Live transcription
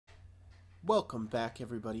Welcome back,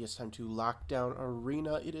 everybody. It's time to lock down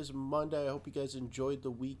Arena. It is Monday. I hope you guys enjoyed the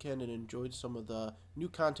weekend and enjoyed some of the new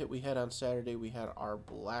content we had on Saturday. We had our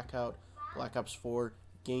Blackout, Black Ops 4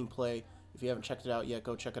 gameplay. If you haven't checked it out yet,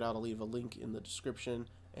 go check it out. I'll leave a link in the description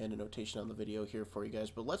and a notation on the video here for you guys.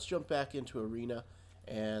 But let's jump back into Arena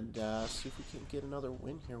and see if we can get another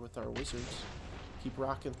win here with our Wizards. Keep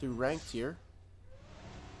rocking through ranked here.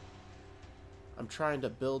 I'm trying to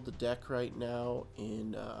build the deck right now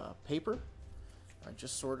in paper. I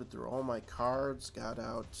just sorted through all my cards, got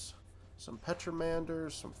out some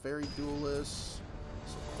Petramanders, some Fairy Duelists,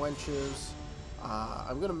 some Quenches.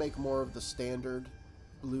 I'm going to make more of the standard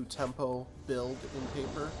blue tempo build in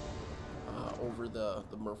paper over the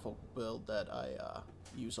Merfolk build that I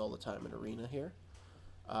use all the time in Arena here.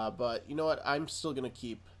 But you know what? I'm still going to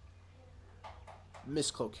keep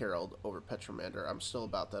Mistcloak Herald over Petramander. I'm still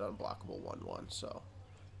about that unblockable 1/1, so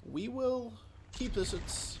we will keep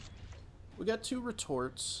this. We got 2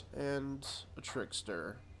 retorts and a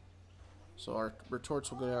trickster, so our retorts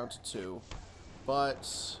will go down to 2,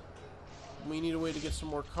 but we need a way to get some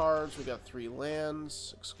more cards. We got 3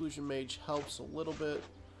 lands. Exclusion Mage helps a little bit,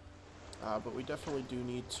 but we definitely do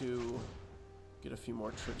need to get a few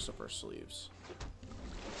more tricks up our sleeves.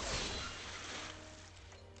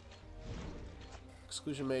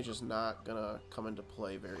 Exclusion Mage is not going to come into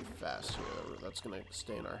play very fast here. That's going to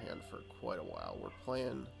stay in our hand for quite a while. We're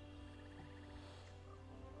playing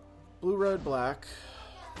blue, red, black.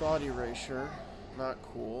 Thought Erasure. Not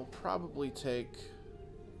cool. Probably take,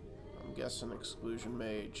 I'm guessing, Exclusion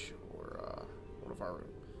Mage or one of our...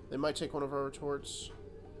 They might take one of our retorts.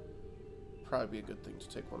 Probably be a good thing to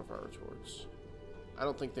take one of our retorts. I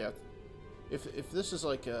don't think they have... If this is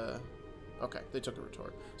like a... Okay, they took a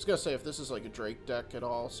retort. I was going to say, if this is like a Drake deck at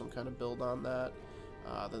all, some kind of build on that,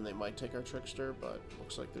 then they might take our Trickster, but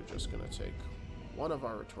looks like they're just going to take one of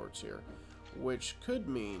our retorts here, which could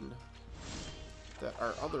mean that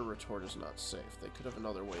our other retort is not safe. They could have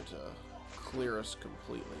another way to clear us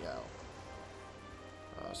completely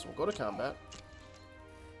out. So we'll go to combat.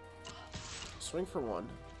 Swing for 1.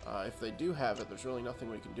 If they do have it, there's really nothing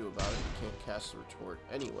we can do about it. We can't cast the retort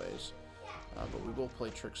anyways. But we will play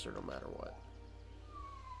Trickster no matter what.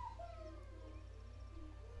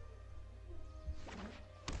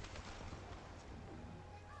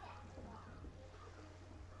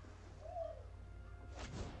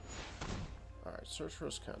 Alright, search for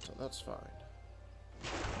his content, that's fine.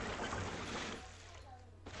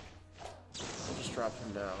 We'll just drop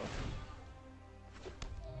him down.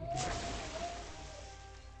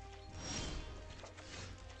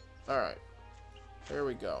 Alright, there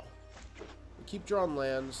we go. Keep drawing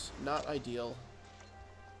lands, not ideal.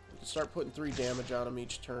 We can start putting 3 damage on them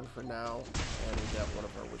each turn for now, and we got one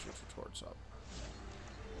of our Wizard retorts up.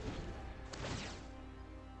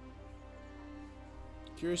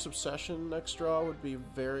 Curious Obsession next draw would be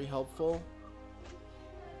very helpful.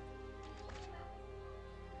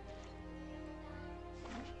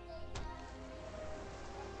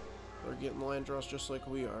 They're getting land draws just like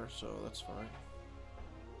we are, so that's fine.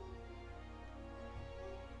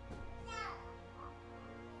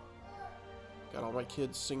 Got all my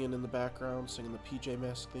kids singing in the background, singing the PJ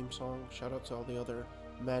Masks theme song. Shout out to all the other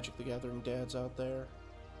Magic the Gathering dads out there.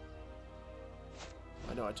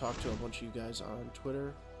 I know I talked to a bunch of you guys on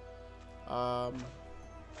Twitter.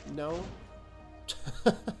 No.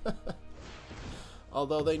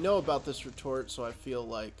 Although they know about this retort, so I feel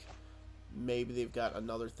like maybe they've got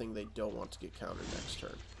another thing they don't want to get countered next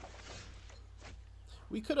turn.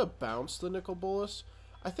 We could have bounced the Nicol Bolas.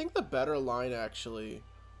 I think the better line, actually,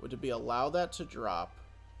 would be allow that to drop,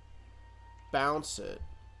 bounce it,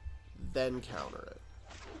 then counter it.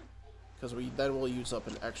 Because then we'll use up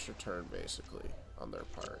an extra turn, basically, on their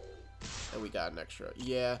part. And we got an extra.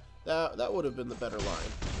 Yeah, that would have been the better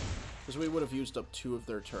line. Because we would have used up 2 of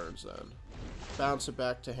their turns then. Bounce it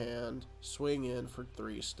back to hand, swing in for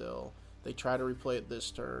 3 still. They try to replay it this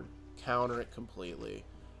turn, counter it completely.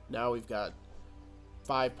 Now we've got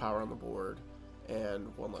 5 power on the board,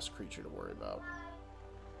 and 1 less creature to worry about.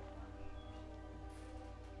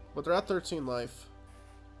 But they're at 13 life.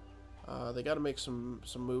 They got to make some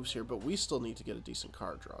moves here, but we still need to get a decent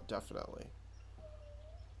card draw, definitely.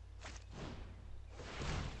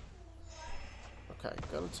 Okay,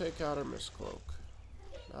 gonna take out our Mistcloak.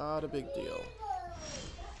 Not a big deal.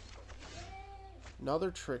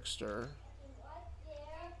 Another Trickster.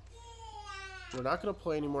 We're not gonna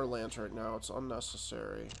play any more lands right now. It's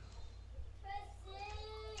unnecessary.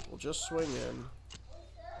 We'll just swing in.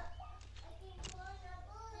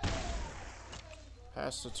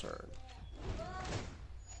 Pass the turn.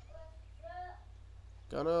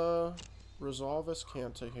 Gonna resolve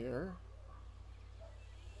Escanta here.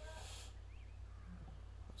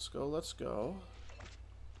 Let's go, let's go.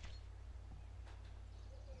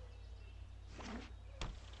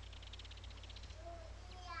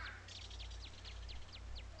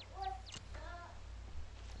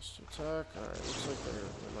 Just attack. Alright, looks like they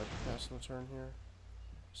might be passing the turn here.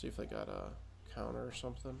 See if they got a counter or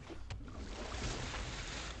something.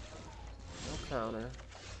 No counter.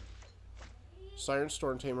 Siren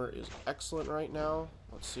Storm Tamer is excellent right now.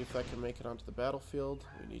 Let's see if that can make it onto the battlefield.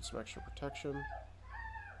 We need some extra protection.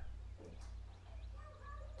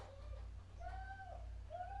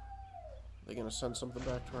 Are they going to send something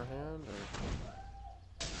back to our hand?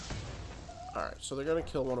 Alright, so they're going to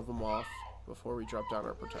kill one of them off before we drop down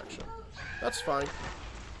our protection. That's fine.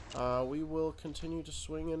 We will continue to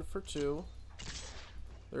swing in for 2.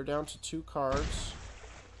 They're down to 2 cards.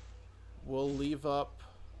 We'll leave up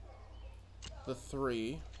the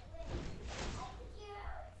 3.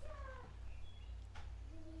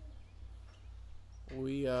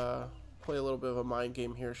 We play a little bit of a mind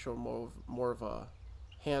game here, show more of a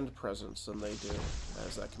hand presence than they do,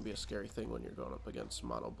 as that can be a scary thing when you're going up against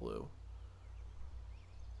mono blue.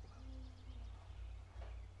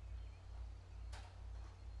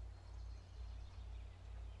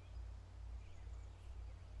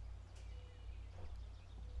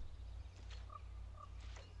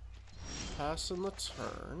 Passing the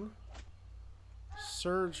turn.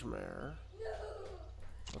 Surge Mare.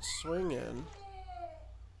 Let's swing in.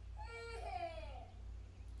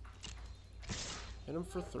 Hit him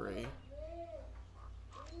for 3.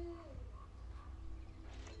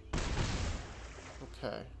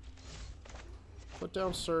 Okay. Put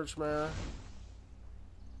down Surge Mare.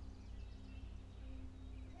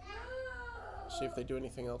 See if they do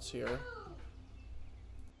anything else here.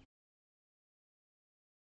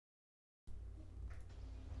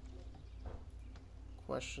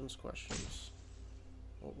 Questions, questions.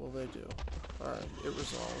 What will they do? Alright, it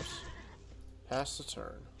resolves. Pass the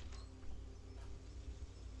turn.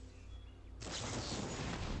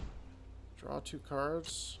 Draw 2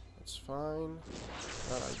 cards. That's fine.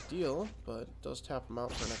 Not ideal, but it does tap them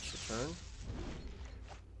out for an extra turn.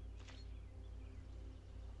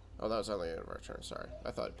 Oh, that was on the end of our turn. Sorry.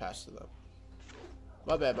 I thought it passed to them.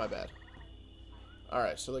 My bad, my bad.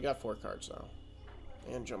 Alright, so they got 4 cards now.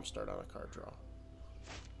 And jumpstart on a card draw.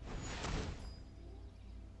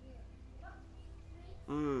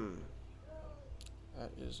 That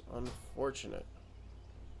is unfortunate.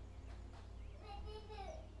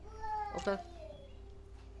 Okay.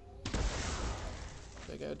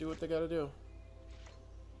 They gotta do what they gotta do.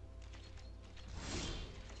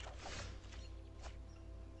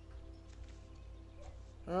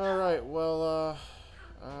 Alright, well,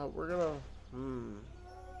 we're gonna,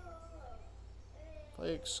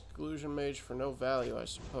 play Exclusion Mage for no value, I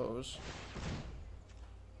suppose.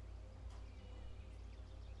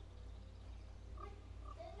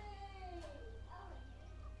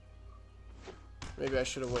 Maybe I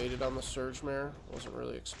should have waited on the Surge Mare. Wasn't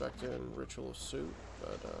really expecting Ritual of Soot,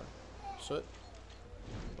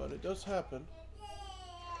 but it does happen.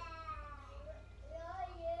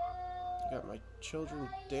 Got my children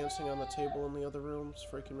dancing on the table in the other room. It's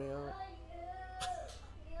freaking me out.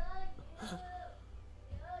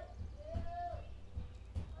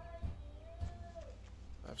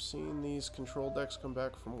 I've seen these control decks come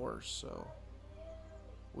back from worse, so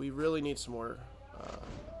we really need some more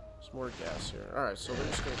gas here. Alright, so we're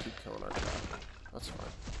just gonna keep killing our crap. That's fine.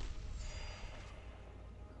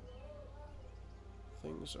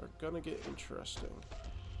 Things are gonna get interesting.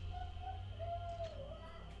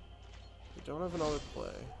 We don't have another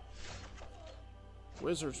play.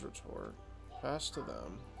 Wizard's Retort. Pass to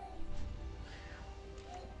them.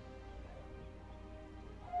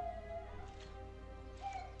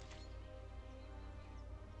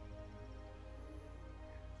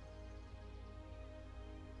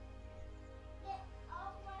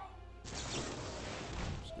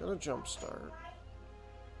 Gonna jumpstart.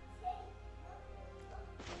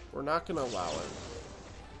 We're not gonna allow it.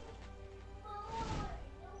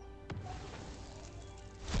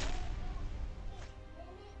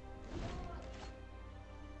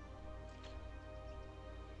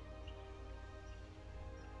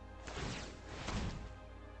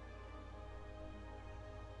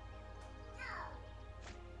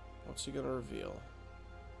 What's he gonna reveal?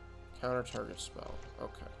 Counter target spell.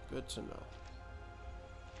 Okay, good to know.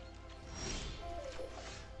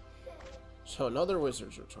 So another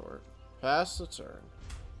Wizard's Retort. Pass the turn.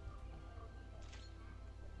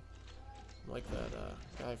 Like that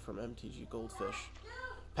guy from MTG Goldfish.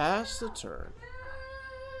 Pass the turn.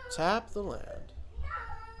 Tap the land.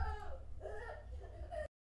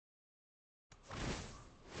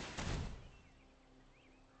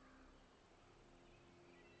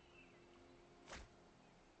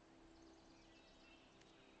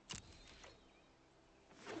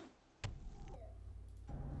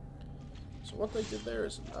 So what they did there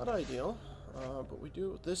is not ideal, but we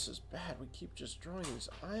do. This is bad. We keep just drawing these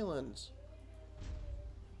islands.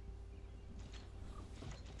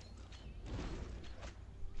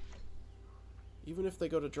 Even if they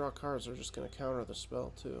go to draw cards, they're just going to counter the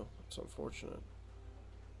spell too. It's unfortunate.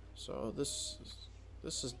 So this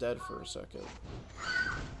is dead for a second.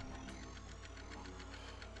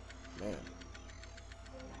 Man.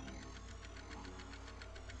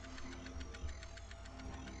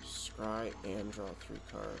 Scry and draw 3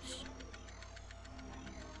 cards.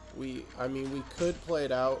 I mean, we could play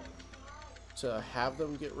it out to have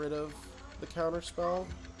them get rid of the counter spell.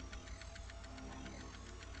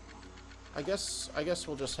 I guess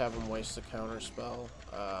we'll just have them waste the counter spell.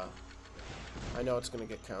 I know it's going to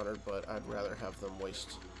get countered, but I'd rather have them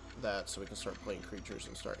waste that so we can start playing creatures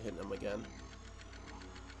and start hitting them again.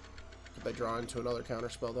 Could they draw into another counter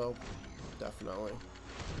spell though? Definitely.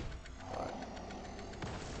 But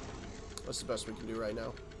that's the best we can do right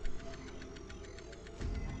now.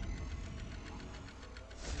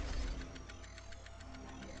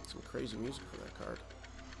 Some crazy music for that card.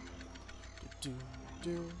 Do,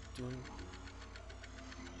 do, do, do.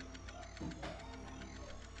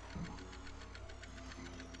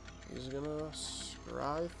 He's gonna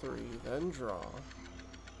scry 3, then draw.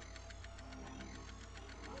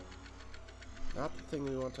 Not the thing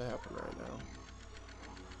we want to happen right now.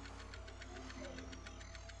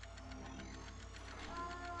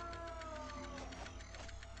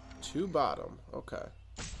 To bottom, okay.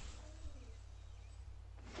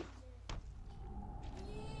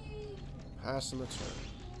 Passing the turn.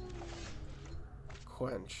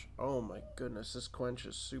 Quench. Oh my goodness, this quench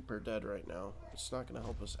is super dead right now. It's not going to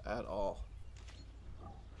help us at all.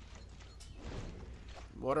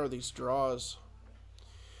 What are these draws?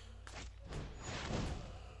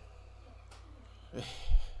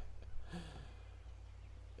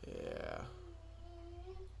 Yeah.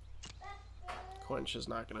 Quench is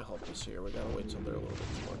not going to help us here. We got to wait till they're a little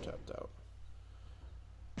bit more tapped out.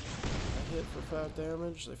 Hit for 5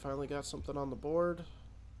 damage. They finally got something on the board.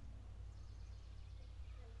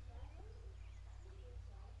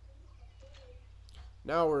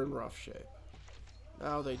 Now we're in rough shape.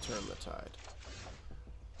 Now they turn the tide.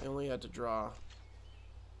 They only had to draw.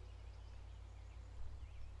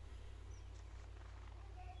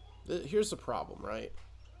 Here's the problem, right?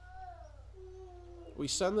 We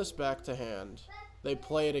send this back to hand. They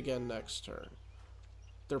play it again next turn.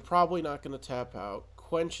 They're probably not going to tap out.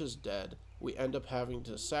 Quench is dead. We end up having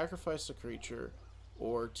to sacrifice the creature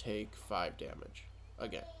or take 5 damage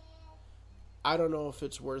again. I don't know if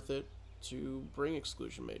it's worth it to bring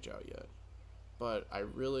Exclusion Mage out yet, but I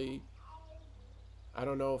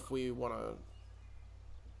don't know if we want to.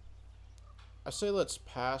 I say let's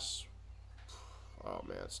pass. Oh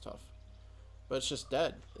man, it's tough, but it's just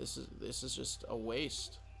dead. This is just a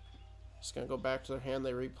waste. It's gonna go back to their hand.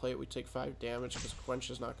 They replay it. We take 5 damage because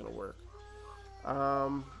Quench is not gonna work.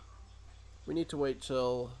 We need to wait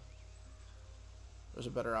till there's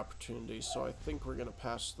a better opportunity. So I think we're gonna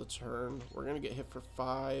pass the turn. We're gonna get hit for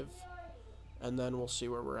 5. And then we'll see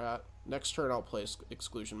where we're at. Next turn I'll play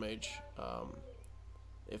Exclusion Mage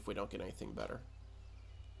if we don't get anything better.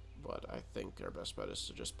 But I think our best bet is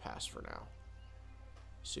to just pass for now.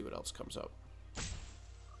 See what else comes up.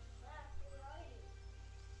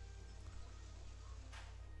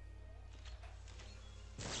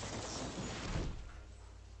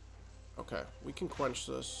 Okay, we can quench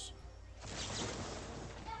this.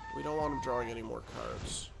 We don't want him drawing any more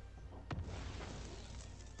cards.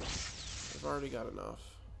 I've already got enough.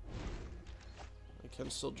 I can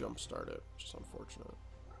still jumpstart it, which is unfortunate.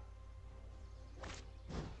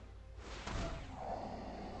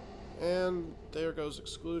 And there goes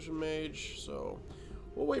Exclusion Mage, so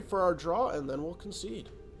we'll wait for our draw and then we'll concede.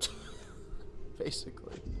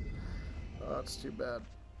 Basically. Oh, that's too bad.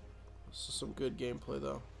 This is some good gameplay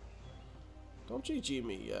though. Don't GG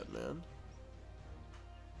me yet, man.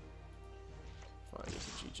 Fine, you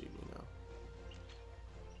can GG me now.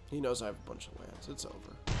 He knows I have a bunch of lands. It's over.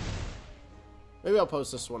 Maybe I'll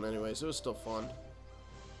post this one anyways. It was still fun.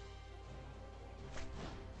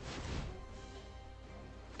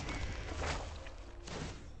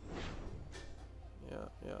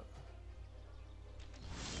 Yeah.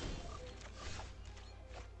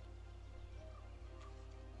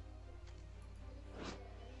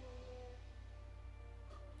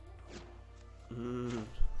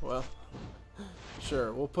 Well,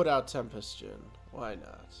 sure. We'll put out Tempest Djinn. Why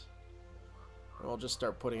not? And we'll just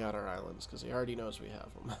start putting out our islands, because he already knows we have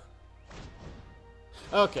them.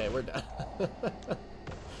 Okay, we're done.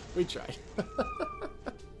 We tried.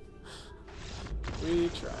 We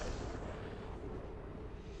tried.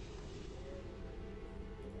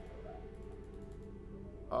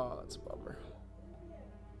 Oh, that's a bummer.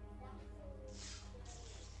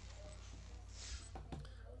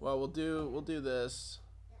 Well, we'll do this.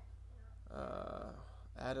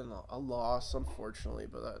 Add in a loss, unfortunately,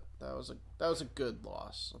 but that was a good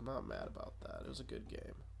loss. I'm not mad about that. It was a good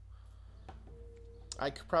game. I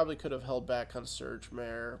probably could have held back on Surge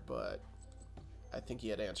Mare, but I think he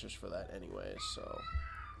had answers for that anyway. So,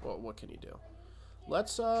 what can you do?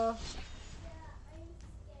 Let's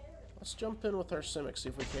jump in with our Simic. See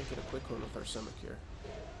if we can't get a quick one with our Simic here.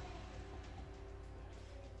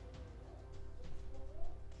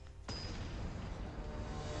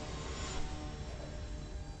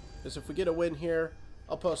 Because if we get a win here,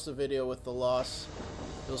 I'll post a video with the loss.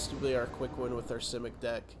 It'll still be our quick win with our Simic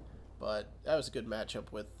deck. But that was a good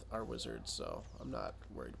matchup with our Wizards, so I'm not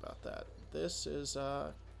worried about that. This is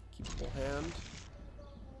a keepable hand.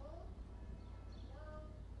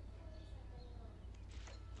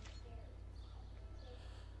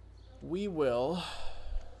 We will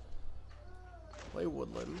play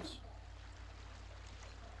Woodland.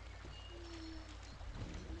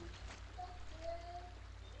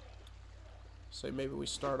 So maybe we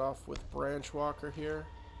start off with Branch Walker here.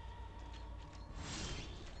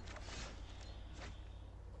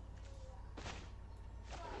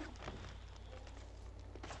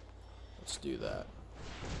 Let's do that.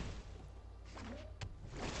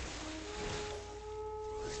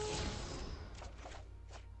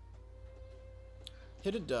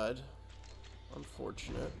 Hit a dud.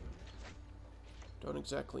 Unfortunate. Don't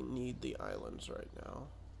exactly need the islands right now.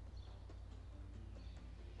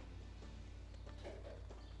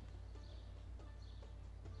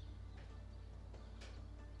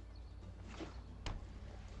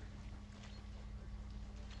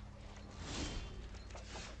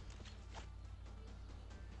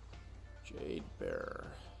 Jade Bear.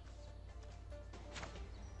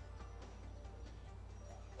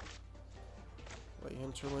 Play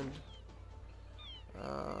Hinterland.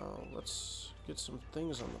 Let's get some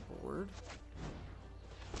things on the board.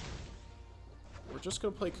 We're just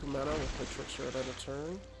going to play Kumena. We'll play Trickster at a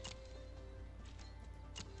turn.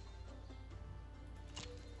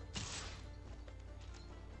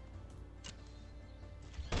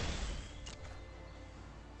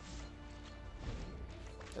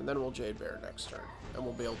 And then we'll Jade Bear next turn. And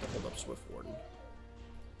we'll be able to hold up Swift Warden.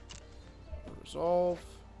 Resolve.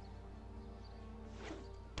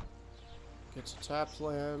 Gets a tapped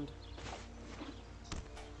land.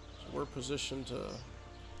 So we're positioned to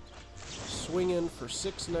swing in for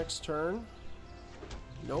 6 next turn.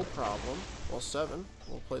 No problem. Well, 7.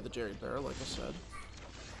 We'll play the Jade Bear, like I said.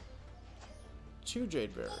 2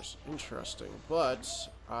 Jade Bears. Interesting. But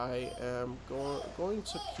I am going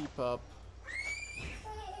to keep up.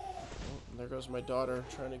 Oh, there goes my daughter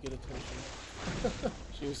trying to get attention.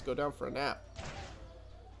 She needs to go down for a nap.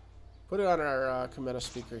 Put it on our Kumena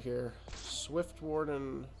speaker here. Swift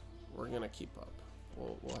Warden, we're going to keep up.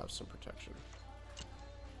 We'll have some protection.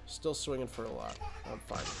 Still swinging for a lot. I'm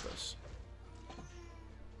fine with this.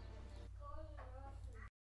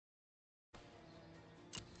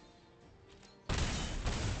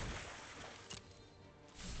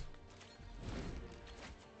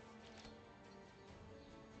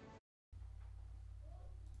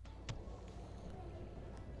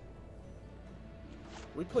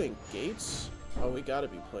 We playing Gates? Oh, we gotta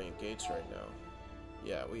be playing Gates right now.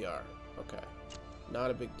 Yeah, we are. Okay.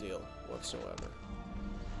 Not a big deal whatsoever.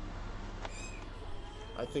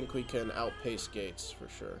 I think we can outpace Gates for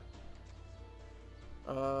sure.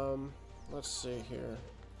 Let's see here.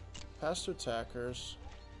 Past attackers.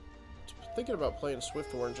 Thinking about playing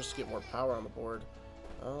Swift Warden just to get more power on the board.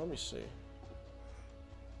 Let me see.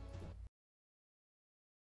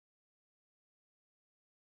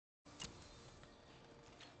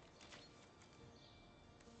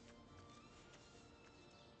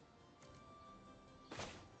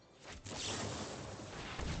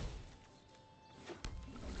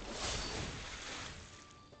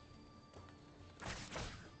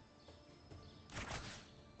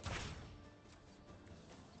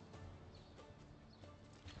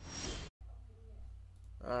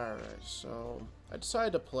 Alright, so I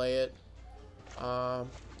decided to play it. I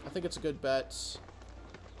think it's a good bet.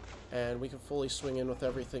 And we can fully swing in with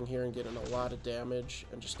everything here and get in a lot of damage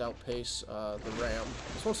and just outpace the Ram.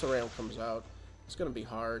 Because once the Ram comes out, it's going to be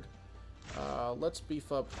hard. Let's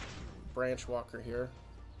beef up Branch Walker here.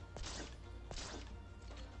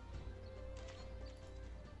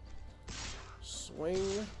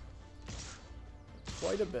 Swing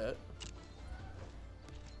quite a bit.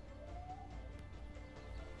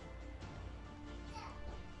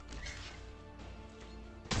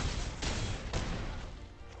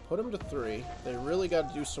 put him to 3. They really got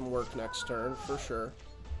to do some work next turn, for sure.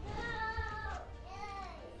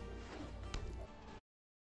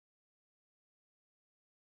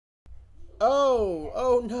 Oh!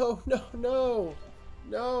 Oh, no, no, no!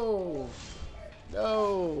 No!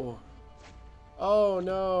 No! Oh,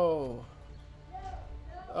 no!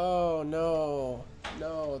 Oh, no.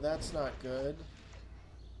 No, that's not good.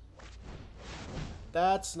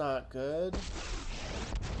 That's not good.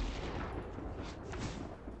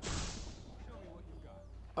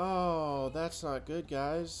 Oh, that's not good,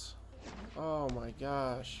 guys. Oh my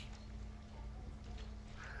gosh.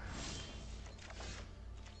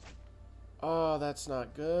 Oh, that's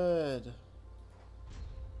not good.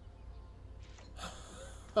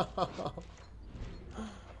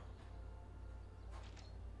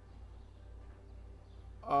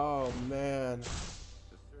 Oh man.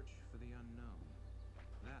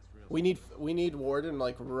 We need Warden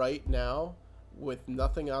like right now with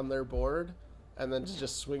nothing on their board, and then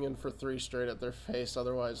just swinging for 3 straight at their face.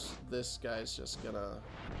 Otherwise, this guy's just gonna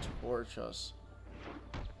torch us.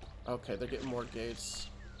 Okay, they're getting more gates.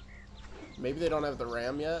 Maybe they don't have the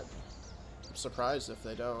ram yet. I'm surprised if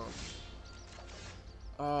they don't.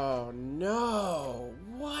 Oh no!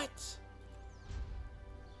 What?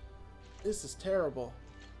 This is terrible.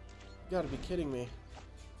 You gotta be kidding me.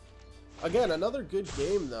 Again, another good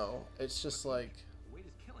game though. It's just like, Wait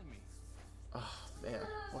is killing me. oh man,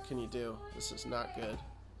 what can you do? This is not good.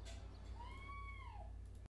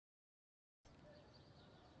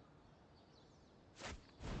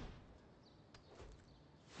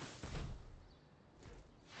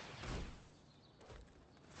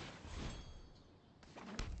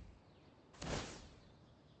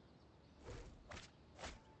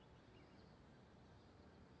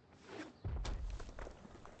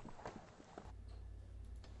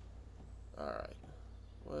 Alright.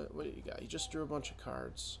 What do you got? You just drew a bunch of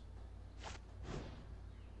cards.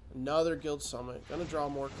 Another Guild Summit. Gonna draw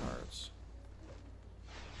more cards.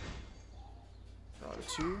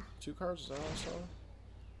 Drawing two cards, is that also?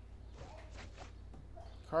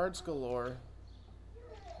 Cards galore.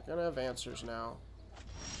 Gonna have answers now.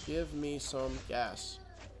 Give me some gas.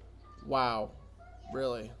 Wow.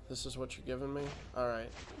 Really? This is what you're giving me? Alright.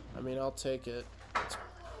 I mean, I'll take it. It's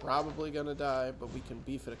probably gonna die, but we can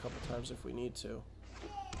beef it a couple times if we need to.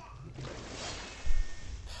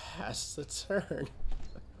 Pass the turn.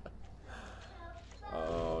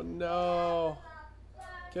 Oh no.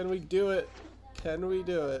 Can we do it? Can we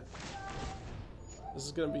do it? This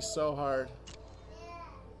is gonna be so hard.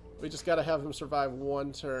 We just gotta have him survive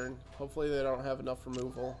 1 turn. Hopefully they don't have enough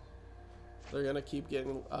removal. They're gonna keep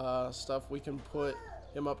getting stuff. We can put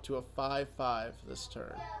him up to a 5/5 this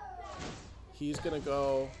turn. He's gonna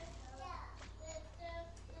go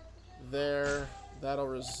there. That'll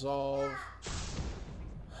resolve.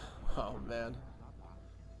 Oh man.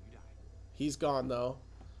 He's gone though.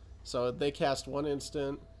 So they cast 1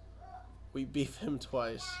 instant. We beef him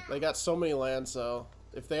twice. They got so many lands though.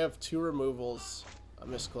 If they have 2 removals, a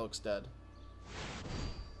Mistcloak's dead.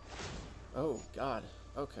 Oh god.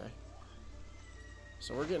 Okay.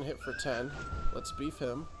 So we're getting hit for 10. Let's beef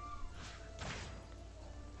him.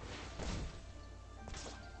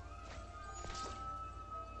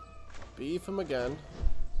 Beef him again.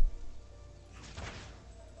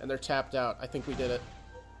 And they're tapped out. I think we did it.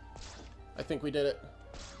 I think we did it.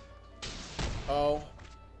 Oh.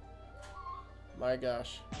 My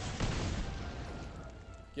gosh.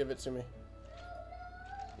 Give it to me.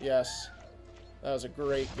 Yes. That was a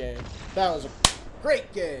great game. That was a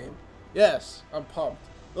great game. Yes, I'm pumped.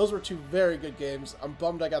 Those were 2 very good games. I'm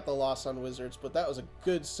bummed I got the loss on Wizards, but that was a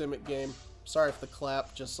good Simic game. Sorry if the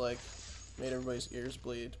clap just like made everybody's ears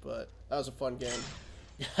bleed, but that was a fun game.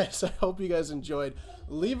 Guys, I hope you guys enjoyed.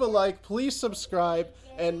 Leave a like, please subscribe,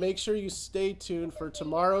 and make sure you stay tuned for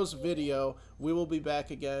tomorrow's video. We will be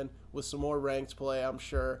back again with some more ranked play, I'm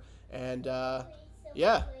sure. And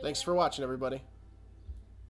yeah, thanks for watching, everybody.